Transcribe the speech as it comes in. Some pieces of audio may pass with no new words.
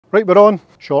Right, we're on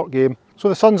short game. So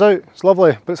the sun's out, it's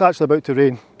lovely, but it's actually about to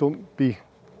rain. Don't be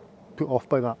put off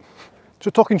by that. So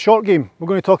talking short game, we're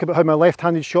going to talk about how my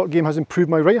left-handed short game has improved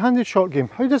my right-handed short game.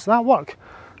 How does that work?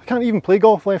 I can't even play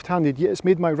golf left-handed, yet it's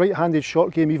made my right-handed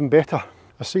short game even better.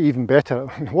 I say even better,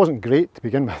 it wasn't great to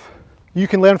begin with. You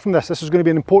can learn from this. This is going to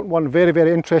be an important one, very,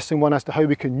 very interesting one as to how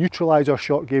we can neutralise our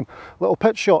short game. Little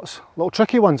pitch shots, little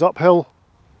tricky ones, uphill,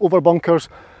 over bunkers.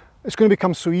 It's going to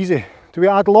become so easy. Do we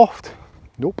add loft?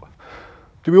 Nope.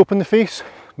 Do we open the face?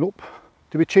 Nope.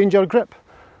 Do we change our grip?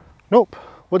 Nope.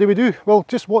 What do we do? Well,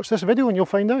 just watch this video and you'll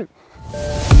find out.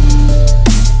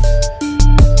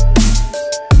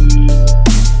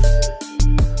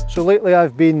 So lately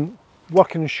I've been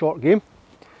working short game,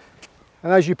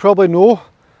 and as you probably know,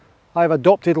 I've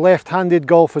adopted left-handed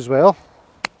golf as well.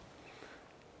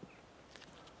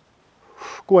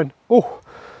 Go in. Oh,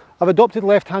 I've adopted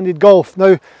left-handed golf.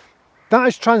 Now, that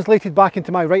is translated back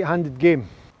into my right-handed game.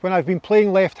 When I've been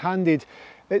playing left-handed,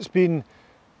 it's been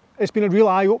a real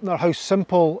eye-opener how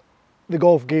simple the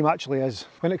golf game actually is.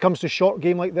 When it comes to short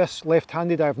game like this,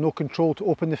 left-handed, I have no control to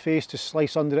open the face, to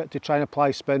slice under it, to try and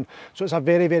apply spin. So it's a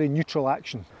very, very neutral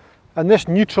action. And this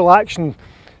neutral action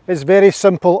is very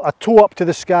simple. A toe up to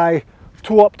the sky,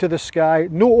 toe up to the sky,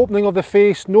 no opening of the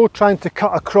face, no trying to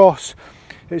cut across.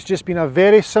 It's just been a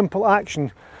very simple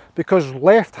action because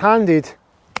left-handed,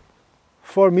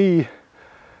 for me,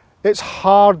 it's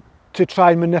hard to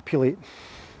try and manipulate.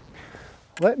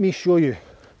 Let me show you.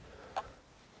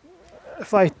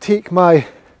 If I take myself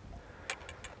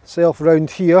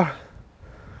round here,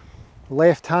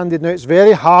 left-handed, now it's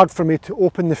very hard for me to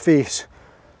open the face.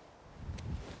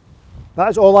 That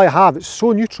is all I have. It's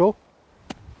so neutral,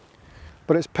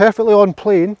 but it's perfectly on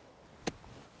plane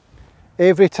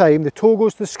every time. The toe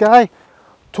goes to the sky,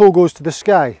 toe goes to the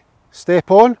sky. Step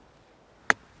on,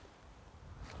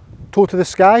 toe to the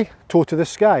sky, toe to the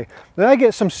sky. Now I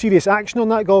get some serious action on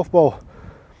that golf ball,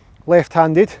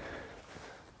 left-handed,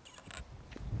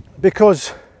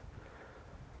 because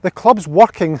the club's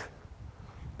working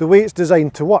the way it's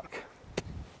designed to work.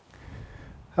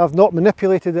 I've not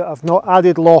manipulated it, I've not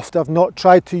added loft, I've not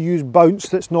tried to use bounce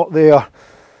that's not there.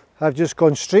 I've just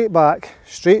gone straight back,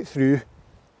 straight through,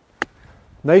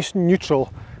 nice and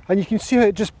neutral, and you can see how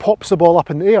it just pops the ball up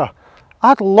in the air. I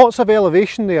had lots of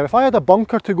elevation there. If I had a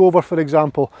bunker to go over, for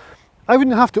example, I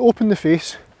wouldn't have to open the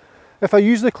face. If I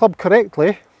use the club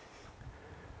correctly,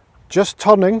 just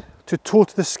turning to toe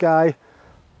to the sky,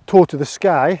 toe to the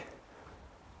sky,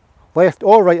 left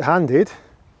or right-handed,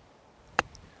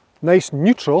 nice and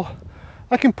neutral,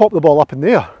 I can pop the ball up in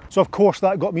the air. So of course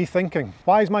that got me thinking,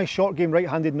 why is my short game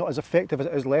right-handed not as effective as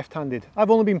it is left-handed? I've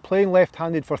only been playing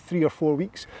left-handed for 3 or 4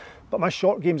 weeks, but my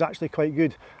short game's actually quite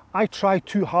good. I try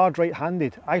too hard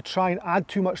right-handed. I try and add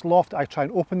too much loft, I try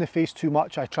and open the face too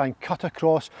much, I try and cut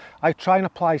across, I try and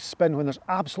apply spin when there's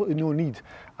absolutely no need.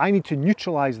 I need to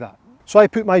neutralise that. So I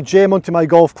put my gem onto my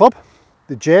golf club,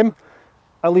 the gem.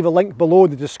 I'll leave a link below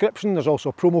in the description. There's also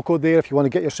a promo code there if you want to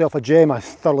get yourself a gem. I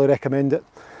thoroughly recommend it.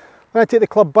 When I take the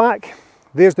club back,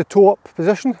 there's the toe up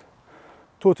position,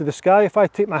 toe to the sky. If I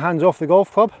take my hands off the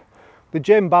golf club, the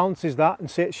gem balances that and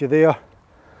sets you there.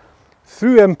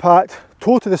 Through impact,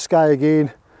 toe to the sky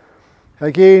again.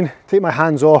 Again, take my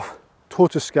hands off, toe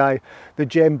to sky. The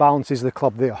gem balances the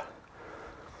club there.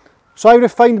 So I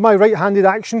refined my right-handed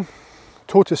action,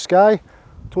 toe to sky,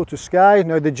 toe to sky.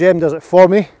 Now the gem does it for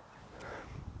me.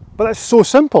 But it's so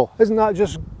simple, isn't that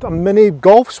just a mini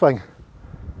golf swing?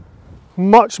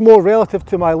 Much more relative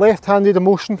to my left-handed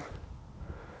motion.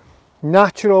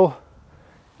 Natural,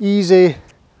 easy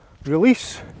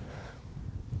release.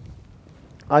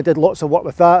 I did lots of work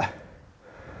with that,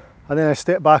 and then I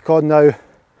step back on now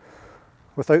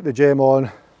without the gem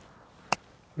on,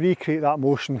 recreate that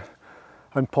motion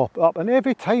and pop it up, and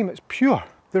every time it's pure.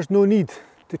 There's no need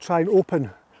to try and open,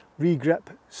 re-grip,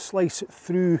 slice it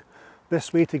through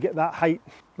this way to get that height.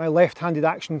 My left-handed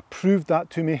action proved that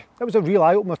to me. It was a real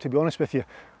eye-opener, to be honest with you.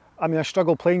 I mean, I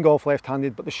struggled playing golf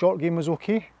left-handed, but the short game was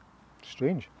okay.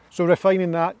 Strange. So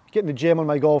refining that, getting the gem on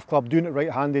my golf club, doing it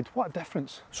right-handed, what a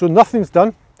difference. So nothing's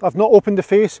done. I've not opened the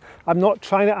face. I'm not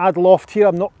trying to add loft here.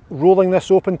 I'm not rolling this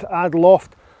open to add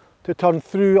loft to turn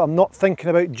through. I'm not thinking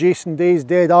about Jason Day's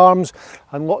dead arms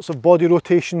and lots of body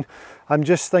rotation. I'm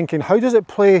just thinking, how does it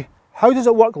play? How does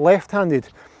it work left-handed?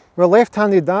 Well,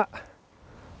 left-handed, that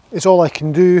is all I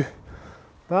can do.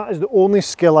 That is the only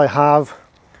skill I have.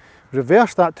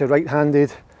 Reverse that to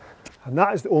right-handed, and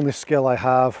that is the only skill I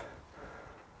have.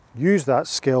 Use that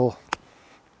skill.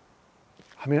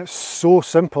 I mean, it's so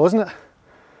simple, isn't it?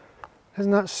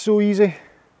 Isn't that so easy?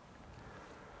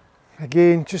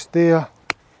 Again, just there,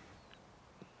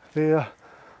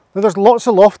 Now there's lots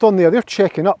of loft on there, they're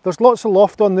checking up, there's lots of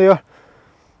loft on there.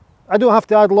 I don't have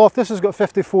to add loft, this has got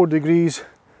 54 degrees.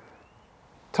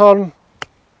 Turn,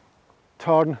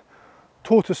 turn,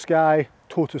 toe to sky,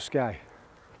 toe to sky.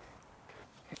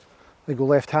 I go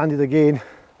left-handed again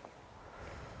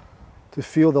to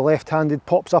feel the left-handed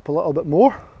pops up a little bit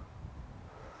more.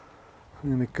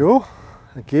 There we go.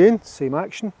 Again, same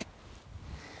action.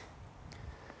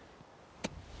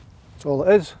 That's all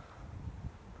it is.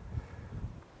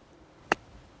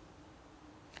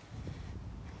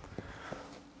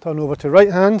 Turn over to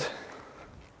right hand.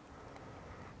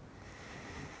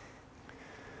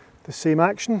 The same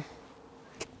action.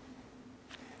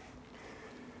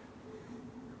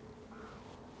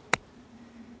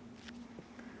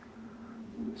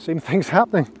 Same thing's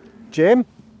happening. Gem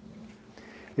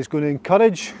is going to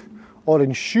encourage or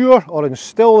ensure or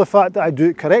instill the fact that I do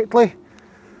it correctly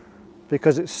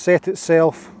because it's set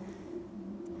itself.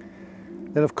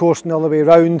 Then of course the other way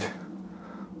round,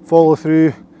 follow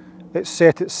through, it's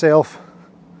set itself.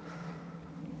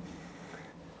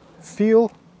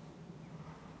 Feel,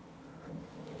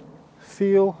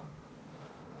 feel,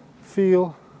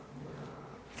 feel,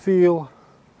 feel,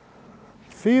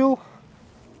 feel.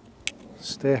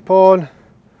 Step on,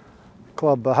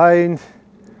 club behind,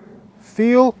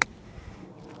 feel.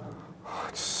 Oh,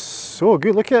 it's so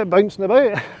good, look at it bouncing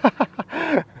about.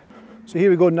 So here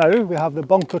we go now, we have the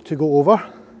bunker to go over.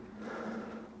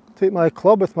 Take my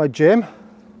club with my gem,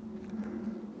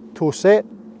 toe set,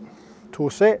 toe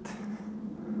set,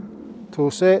 toe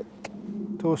set,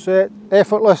 toe set,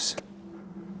 effortless,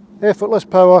 effortless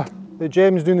power. The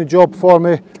gem's doing the job for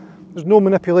me, there's no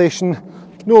manipulation.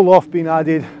 No loft being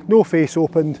added, no face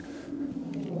opened.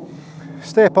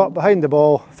 Step up behind the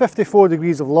ball, 54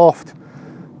 degrees of loft.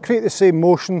 Create the same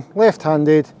motion,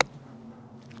 left-handed.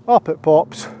 Up it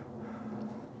pops.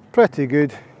 Pretty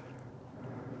good.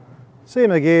 Same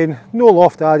again, no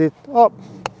loft added. Up.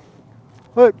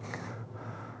 Look.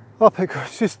 Up it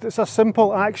goes. It's a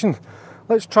simple action.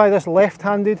 Let's try this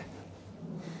left-handed.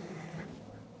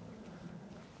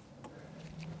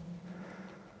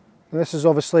 This is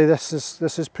obviously, this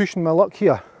is pushing my luck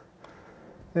here.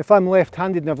 If I'm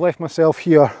left-handed and I've left myself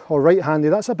here, or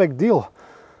right-handed, that's a big deal.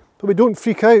 But we don't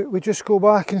freak out, we just go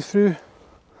back and through.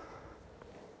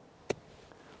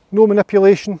 No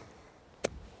manipulation.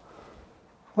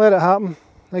 Let it happen.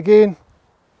 Again.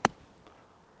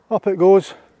 Up it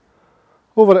goes.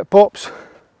 Over it pops.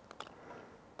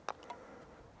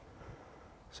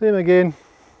 Same again.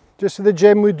 Just as the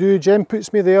gem would do, gem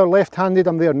puts me there, left-handed,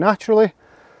 I'm there naturally.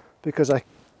 Because I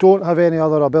don't have any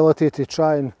other ability to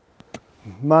try and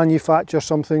manufacture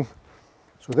something.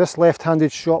 So this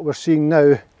left-handed shot we're seeing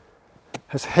now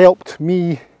has helped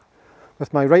me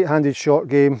with my right-handed short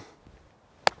game.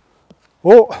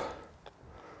 Oh,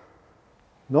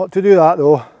 not to do that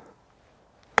though,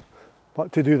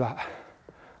 but to do that.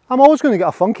 I'm always going to get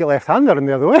a funky left-hander in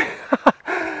the other way.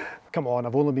 Come on,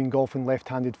 I've only been golfing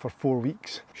left-handed for 4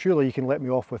 weeks. Surely you can let me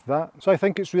off with that. So I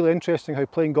think it's really interesting how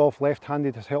playing golf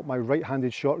left-handed has helped my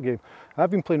right-handed short game.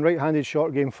 I've been playing right-handed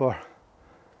short game for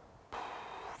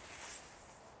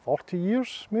 40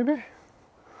 years, maybe?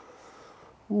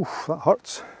 Oof, that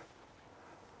hurts.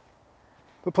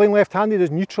 But playing left-handed has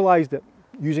neutralised it.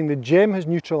 Using the gem has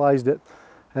neutralised it.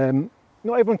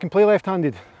 Not everyone can play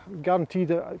left-handed. Guaranteed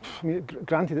that, I mean,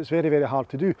 granted it's very, very hard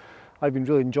to do. I've been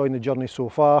really enjoying the journey so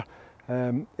far.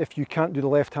 If you can't do the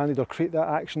left-handed or create that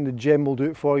action, the gem will do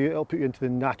it for you. It'll put you into the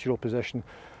natural position.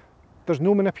 There's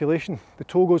no manipulation. The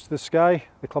toe goes to the sky,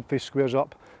 the club face squares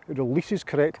up, it releases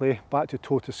correctly back to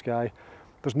toe to sky.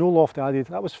 There's no loft added.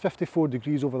 That was 54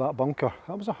 degrees over that bunker.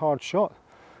 That was a hard shot.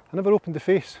 I never opened the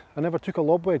face. I never took a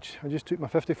lob wedge. I just took my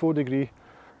 54 degree,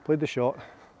 played the shot,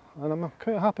 and I'm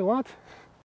quite a happy lad.